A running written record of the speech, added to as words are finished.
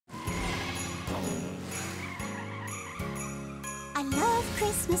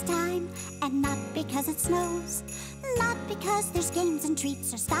Christmas time, and not because it snows, not because there's games and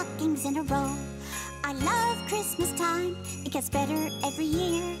treats or stockings in a row. I love Christmas time, it gets better every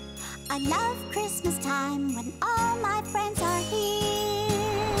year. I love Christmas time when all my friends are here.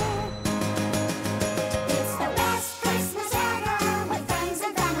 It's the best Christmas ever with friends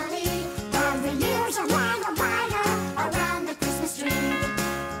and family. Every year's a line of fire around the Christmas tree.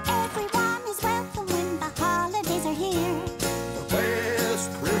 Everyone is welcome when the holidays are here. The best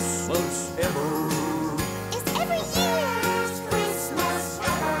Christmas ever Is every year's Christmas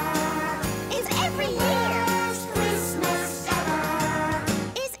ever. Is every year's Christmas ever.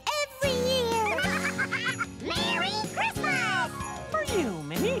 Is every year. Merry Christmas! For you,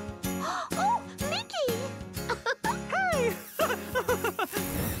 Minnie. Oh, Mickey! Hey!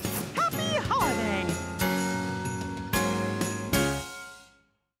 Happy holiday!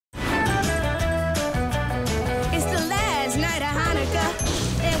 It's the last night of Hanukkah,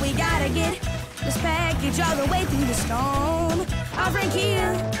 and we gotta get this package all the way through the storm. Our friend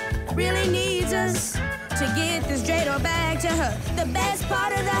Kia really needs us to get this dreidel back to her. The best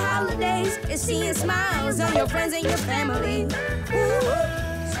part of the holidays is seeing smiles on your friends and your family. Ooh,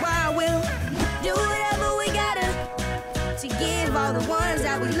 that's why we'll do whatever we gotta to give all the ones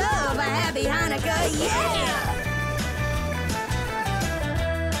that we love a happy Hanukkah, yeah!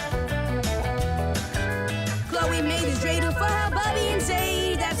 Chloe made this dreidel for her Bubby and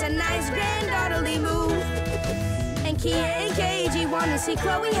Zayd. That's a nice granddaughterly move. And Kia and KG want to see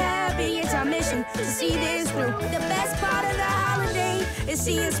Chloe happy. It's our mission to see this through. The best part of the holiday is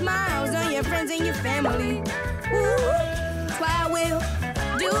seeing smiles on your friends and your family. Ooh, that's why we'll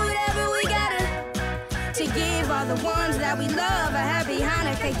do whatever we gotta to give all the ones that we love a happy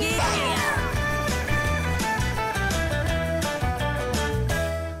Hanukkah gift. Yeah.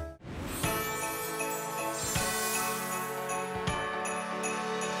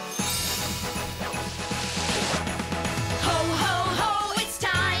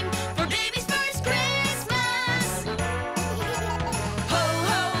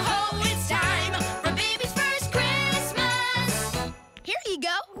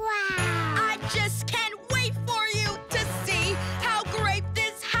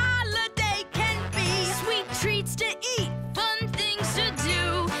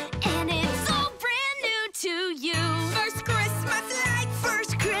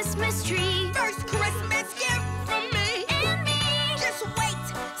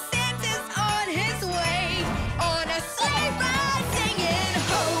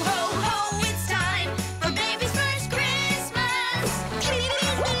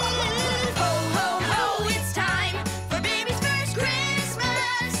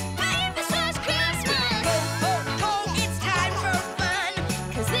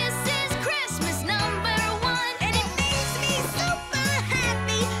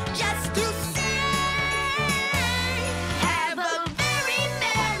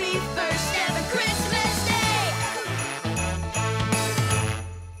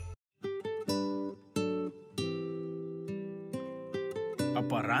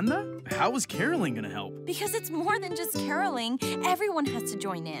 How is caroling gonna help? Because it's more than just caroling. Everyone has to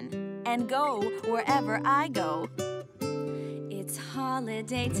join in and go wherever I go. It's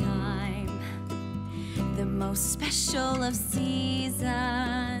holiday time, the most special of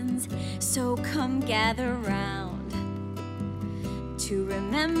seasons. So come gather round to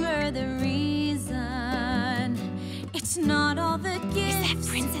remember the reason. It's not all the gifts. Is that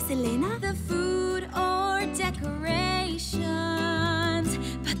Princess Elena? The food or decorations,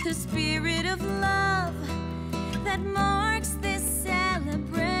 but the spirit of love that marks this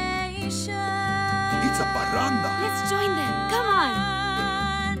celebration. It's a parranda. Let's join them. Come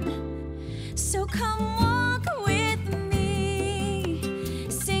on. So come walk with me,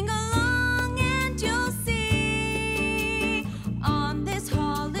 sing along and you'll see. On this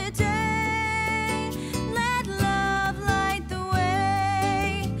holiday, let love light the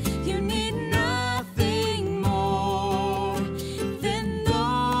way. You need nothing more than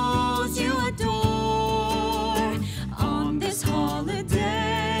those you adore. On this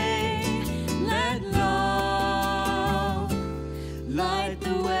holiday, let love light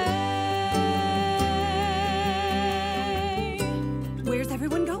the way. Where's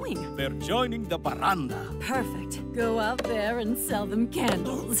everyone going? They're joining the parranda. Perfect. Go out there and sell them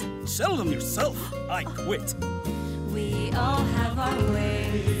candles. Sell them yourself. I quit. We all have our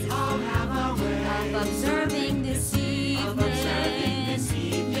ways, of observing this evening.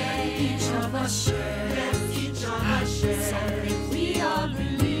 Yeah, each of us shares something we all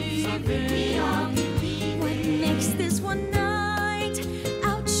believe in. What makes this one night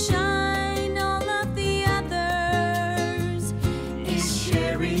outshine all of the others is sharing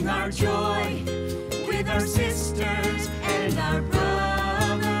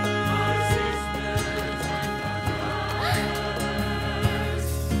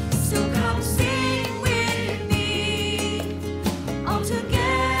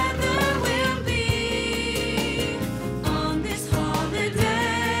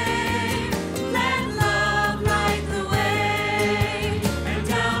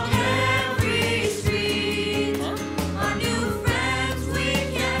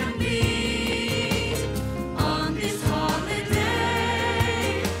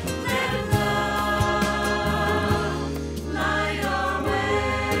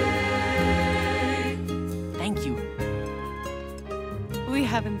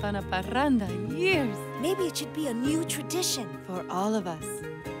haven't done a parranda in years. Maybe it should be a new tradition. For all of us.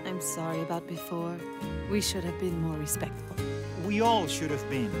 I'm sorry about before. We should have been more respectful. We all should have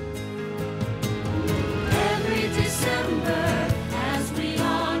been. Every December, as we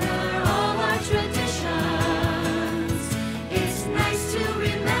honor all our traditions, it's nice to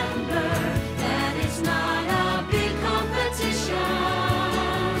remember that it's not a big competition.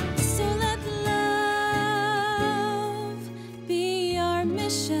 So let love be our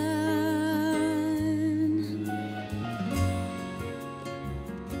mission.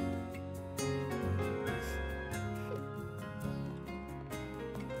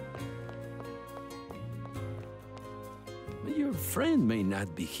 Your friend may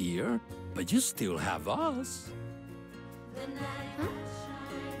not be here, but you still have us.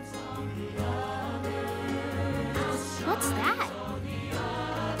 What's that?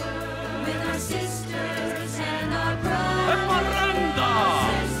 With our sisters and our A brothers. parranda!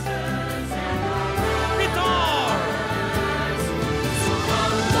 Sisters and our Guitar! So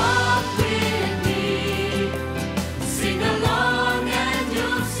come walk with me. Sing along and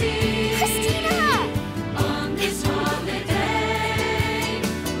you'll see. Christina! On this holiday,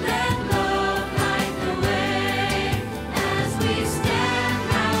 let love light the way as we stand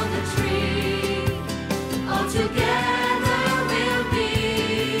round the tree. All together we'll be.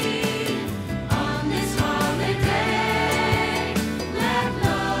 On this holiday, let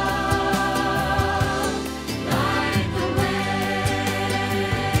love light the way.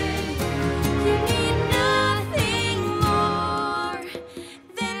 You need nothing more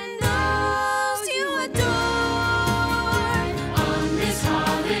than those you adore. On this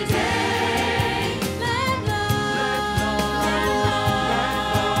holiday, Let light the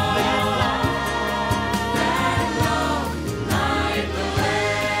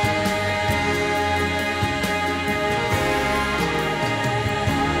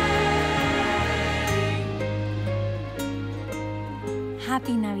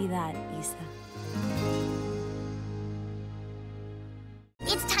Happy Navidad, Isa.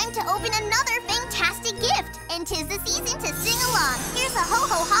 It's time to open another fantastic gift, and 'tis the season to sing along. Here's a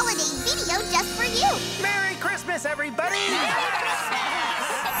ho-ho holiday video just for you. Merry Christmas, everybody!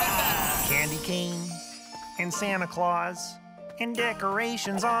 Candy canes and Santa Claus and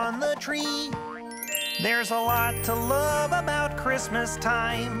decorations on the tree. There's a lot to love about Christmas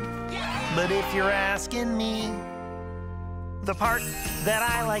time. But if you're asking me, the part that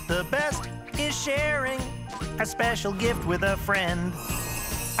I like the best is sharing a special gift with a friend.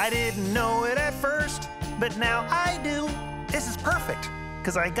 I didn't know it at first, but now I do. This is perfect,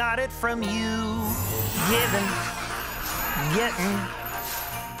 because I got it from you. Giving, getting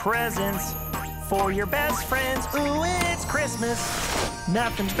presents for your best friends. Ooh, it's Christmas.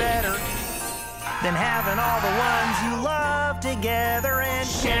 Nothing's better than having all the ones you love together and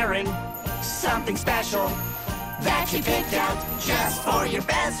sharing something special that you picked out just for your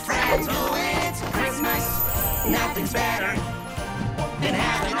best friends. Ooh, it's Christmas. Nothing's better than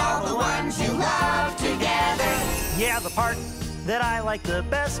having all the ones you love together. Yeah, the part that I like the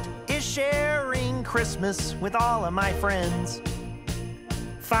best is sharing Christmas with all of my friends.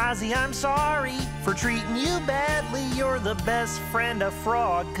 Fozzie, I'm sorry for treating you badly. You're the best friend a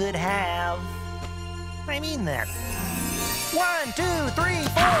frog could have. I mean that. 1, 2, 3,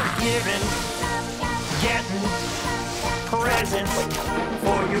 4. Giving, getting presents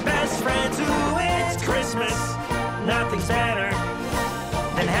for your best friends. Ooh, it's Christmas. Nothing's better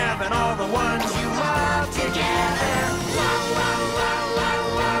than having all the ones you love together.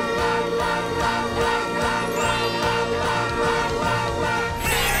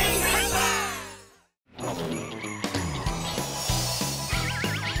 Merry Christmas!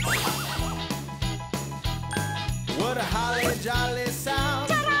 What a holly jolly sound.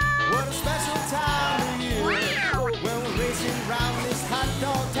 What a special time of year. When we're racing round this hot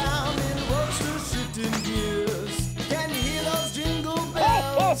dog town in roadsters shifting gears. Can you hear those jingle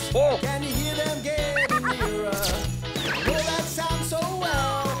bells? Can you hear them getting nearer? Oh, that sounds so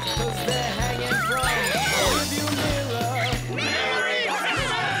well, 'cause they're hanging from a rearview mirror. Merry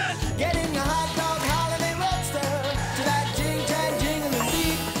Christmas! Getting a hot dog holiday roadster to that jing-jang jingling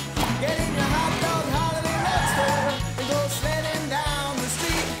beat. Getting a hot dog holiday roadster and go sledding down the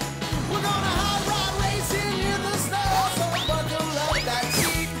street. We're gonna hot rod racing in the snow, so buckle up that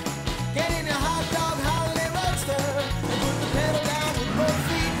seat. Getting a hot dog holiday roadster and put the pedal down with both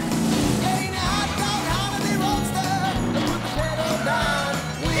feet. Yeah,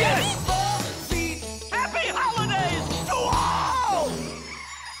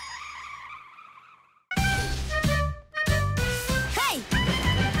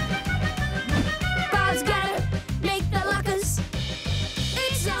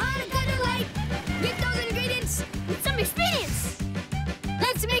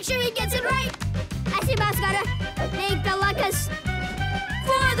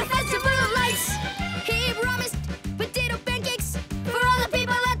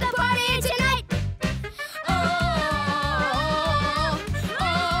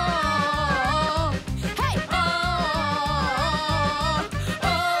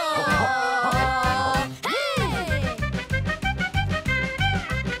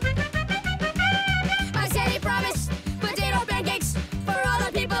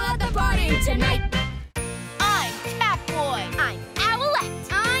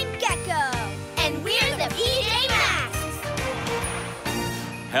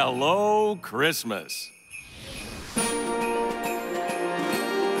 Hello, Christmas.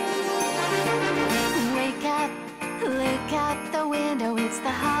 Wake up, look out the window. It's the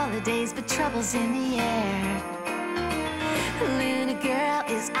holidays, but trouble's in the air. Little girl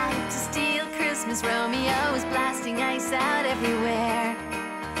is out to steal Christmas. Romeo is blasting ice out everywhere.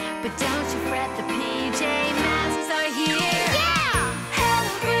 But don't you fret, the PJ Masks are here. Yeah!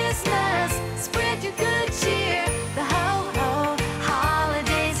 Hello, Christmas, spread your good cheer. The ho-ho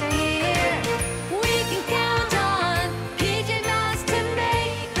holidays are here. We can count on PJ Masks to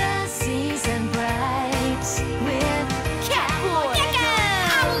make the season bright. With Catboy and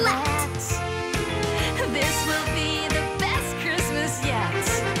Owlette. This will be the best Christmas yet.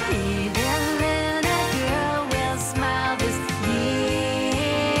 Even Luna Girl will smile this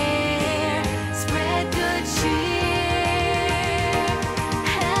year. Spread good cheer.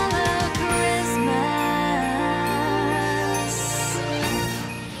 Hello, Christmas.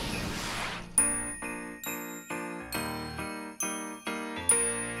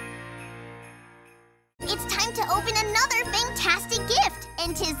 It's time to open another fantastic gift,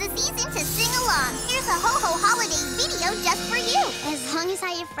 and 'tis the season to sing along. Here's a ho-ho holiday video just for you. As long as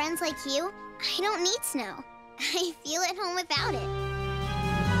I have friends like you, I don't need snow. I feel at home without it.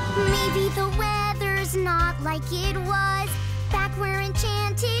 Maybe the weather's not like it was back where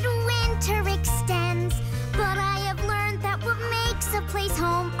enchanted winter extends. But I have learned that what makes a place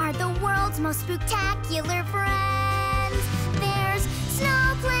home are the world's most spectacular friends. There's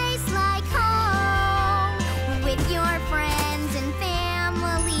no place like home with your friends and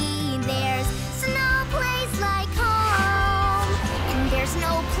family. There's no place like home, and there's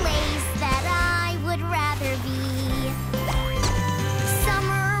no place that I would rather be.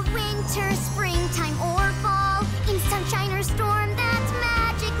 Summer, winter, springtime, or fall, in sunshine or storm that's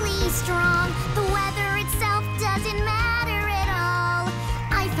magically strong. The weather itself doesn't matter at all.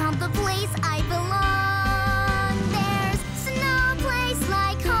 I found the place I belong. There's no place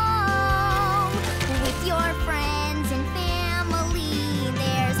like home with your friends and family.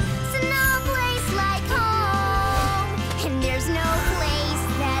 There's no place like home, and there's no place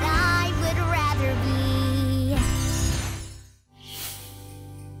that I would rather be.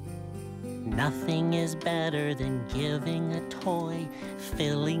 Nothing is better than giving a toy,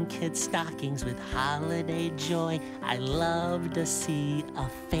 filling kids' stockings with holiday joy. I love to see a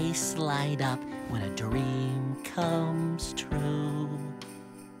face light up when a dream comes true.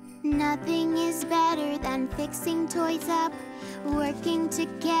 Nothing is better than fixing toys up, working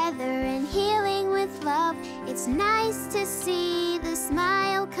together and healing with love. It's nice to see the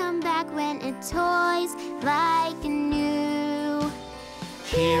smile come back when a toy's like new.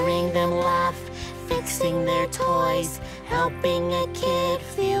 Hearing them laugh, fixing their toys, helping a kid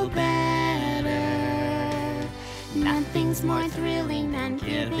feel better. Nothing's more thrilling than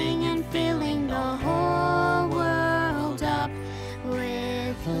giving and filling the whole world up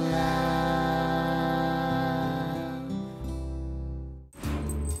with love.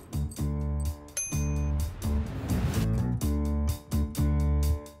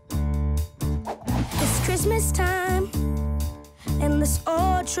 It's Christmas time, and let's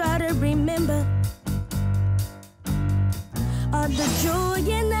all try to remember all the joy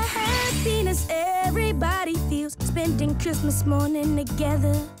and the happiness everybody feels spending Christmas morning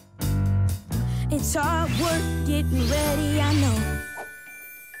together. It's hard work getting ready, I know,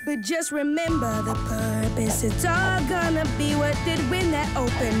 but just remember the purpose. It's all gonna be worth it when they're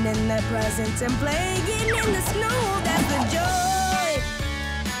opening the presents and playing in the snow. That's the joy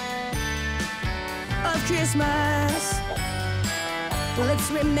of Christmas.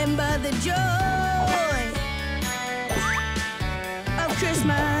 Let's remember the joy of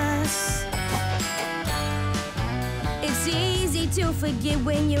Christmas. It's easy to forget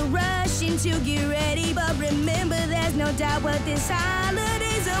when you're rushing to get ready, but remember there's no doubt what this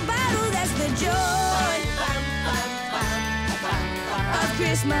holiday's about. Oh, that's the joy of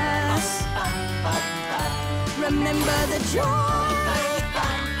Christmas. Remember the joy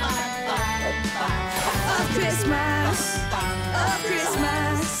of Christmas. Of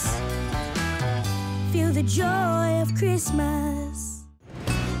Christmas. Feel the joy of Christmas.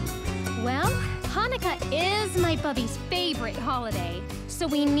 Well, Hanukkah is my bubby's favorite holiday, so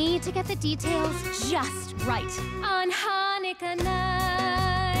we need to get the details just right. On Hanukkah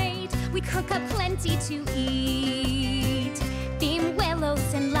night, we cook up plenty to eat.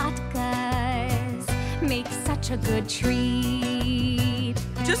 Bimuelos and latkes make such a good treat.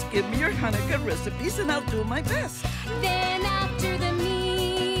 Just give me your Hanukkah recipes and I'll do my best. Then after the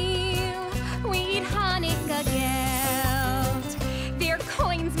meal, we eat Hanukkah gelt. They're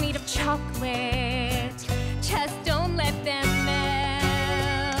coins made of chocolate. Just don't let them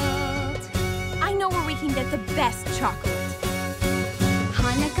melt. best chocolate.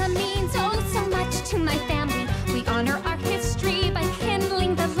 Hanukkah means oh so much to my family. We honor our history by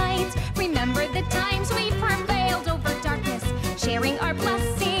kindling the lights. Remember the times we prevailed over darkness, sharing our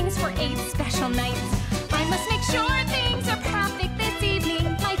blessings for 8 special nights. I must make sure things are perfect this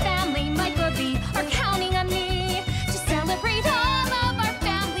evening. My family, my booby, are counting on me to celebrate all of our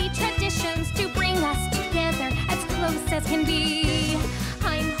family traditions, to bring us together as close as can be.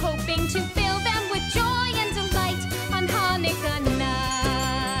 I'm hoping to fill them with joy and delight on Hanukkah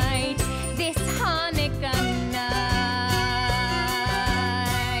night, this Hanukkah night.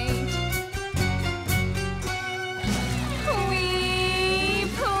 We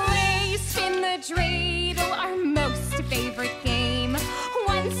play Spin the Dreidel, our most favorite game.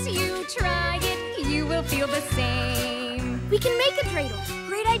 Once you try it, you will feel the same. We can make a dreidel.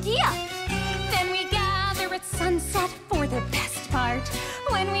 Great idea. Then we gather at sunset for the best part,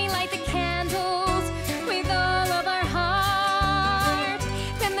 when we light the candles with all of our heart.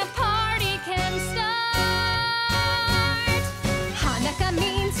 Then the party can start. Hanukkah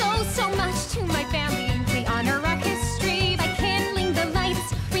means oh so much to my family. We honor our history by kindling the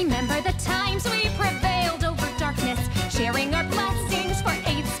lights. Remember the times we prevailed over darkness, sharing our blessings for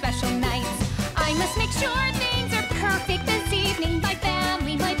 8 special nights. I must make sure things are perfect this evening. My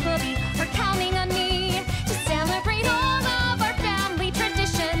family, my booby, are counting on me to celebrate all of our family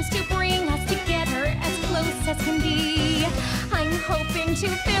traditions, to bring us together as close as can be. I'm hoping to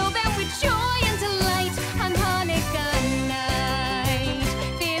fill them with joy and delight on Hanukkah night,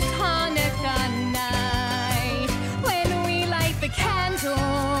 this Hanukkah night, when we light the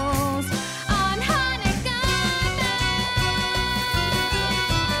candles on Hanukkah night.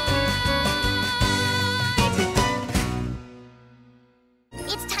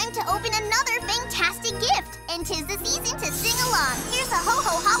 It's time to open another fantastic gift, and 'tis the season to sing along. Here's a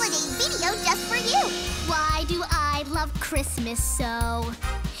ho-ho holiday video just for you. Why do I love Christmas so?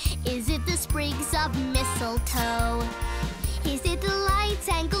 Is it the sprigs of mistletoe? Is it the lights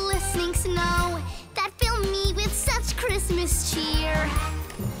and glistening snow that fill me with such Christmas cheer?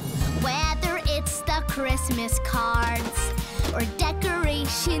 Whether it's the Christmas cards, or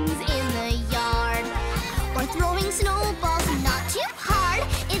decorations in the yard, or throwing snowballs not too hard,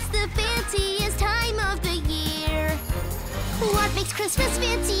 it's the fanciest time of the year. What makes Christmas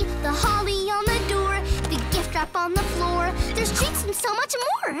fancy? The holly on the door, the gift wrap on the floor, there's treats and so much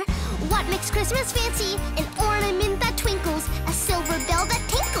more. What makes Christmas fancy? An ornament that twinkles, a silver bell that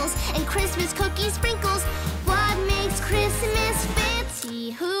tinkles, and Christmas cookie sprinkles. What makes Christmas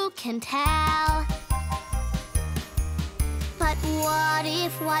fancy? Who can tell? But what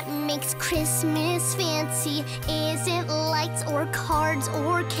if what makes Christmas fancy isn't lights or cards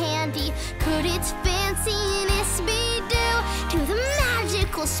or candy? Could its fanciness be due to the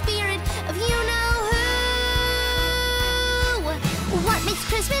magical spirit of you-know-who? What makes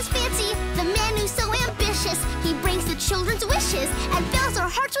Christmas fancy? The man who's so ambitious, he brings the children's wishes and fills our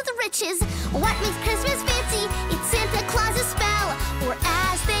hearts with riches. What makes Christmas fancy? It's Santa Claus's spell, or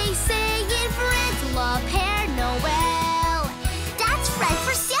as they say in French, Le Père Noël. That's French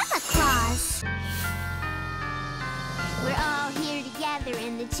for Santa Claus. We're all here together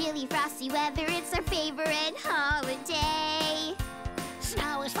in the chilly, frosty weather. It's our favorite holiday.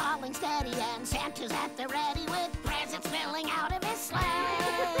 Snow is falling steady and Santa's at the ready with presents spilling out of his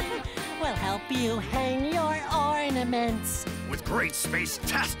sleigh. We'll help you hang your ornaments with great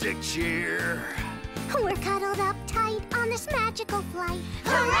space-tastic cheer. We're cuddled up tight on this magical flight.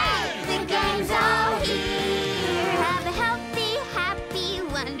 Hooray! The gang's all here. Have a healthy, happy,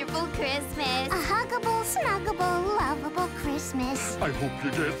 wonderful Christmas. A huggable, snuggable, lovable Christmas. I hope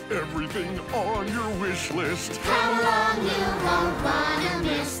you get everything on your wish list. Come along, you won't wanna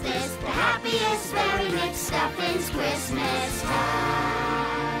miss this. The happiest, very mixed stuffing's Christmas time.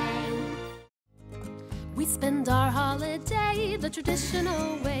 We spend our holiday the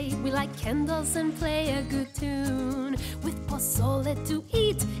traditional way. We light candles and play a good tune. With pozole to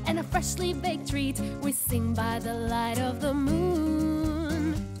eat and a freshly baked treat, we sing by the light of the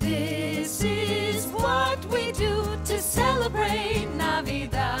moon. This is what we do to celebrate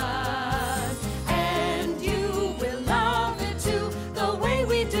Navidad. And you will love it too, the way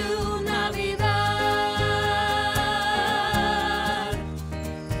we do Navidad.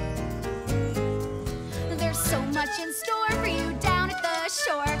 There's so much in store for you down at the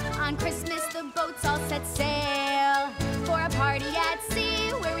shore. On Christmas, the boats all set sail for a party at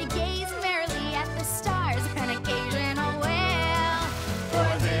sea where we gaze merrily at the stars and occasional whale.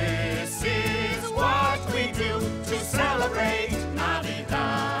 For this is what we do to celebrate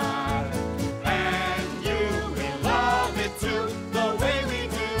Navidad.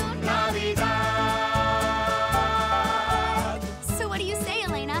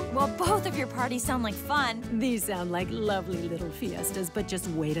 parties sound like fun. These sound like lovely little fiestas, but just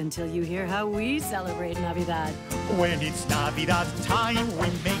wait until you hear how we celebrate Navidad. When it's Navidad time, we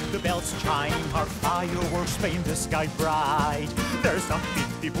make the bells chime. Our fireworks paint the sky bright. There's a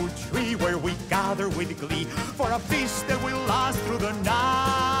 50-foot tree where we gather with glee for a feast that will last through the night.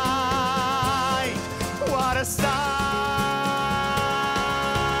 What a sight!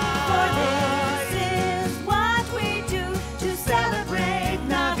 For this is what we do to celebrate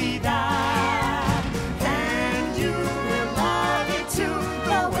Navidad. And you will love it too,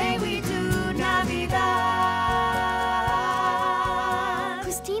 the way we do Navidad.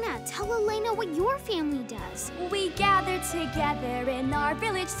 Christina, tell Elena what your family does. We gather together in our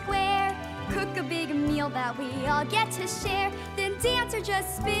village square, cook a big meal that we all get to share, then dance or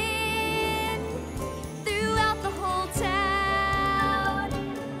just spin throughout the whole town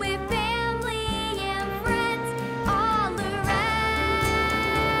with family and friends all around.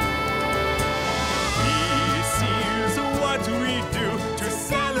 This is what we do to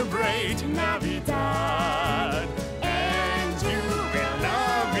celebrate Navidad.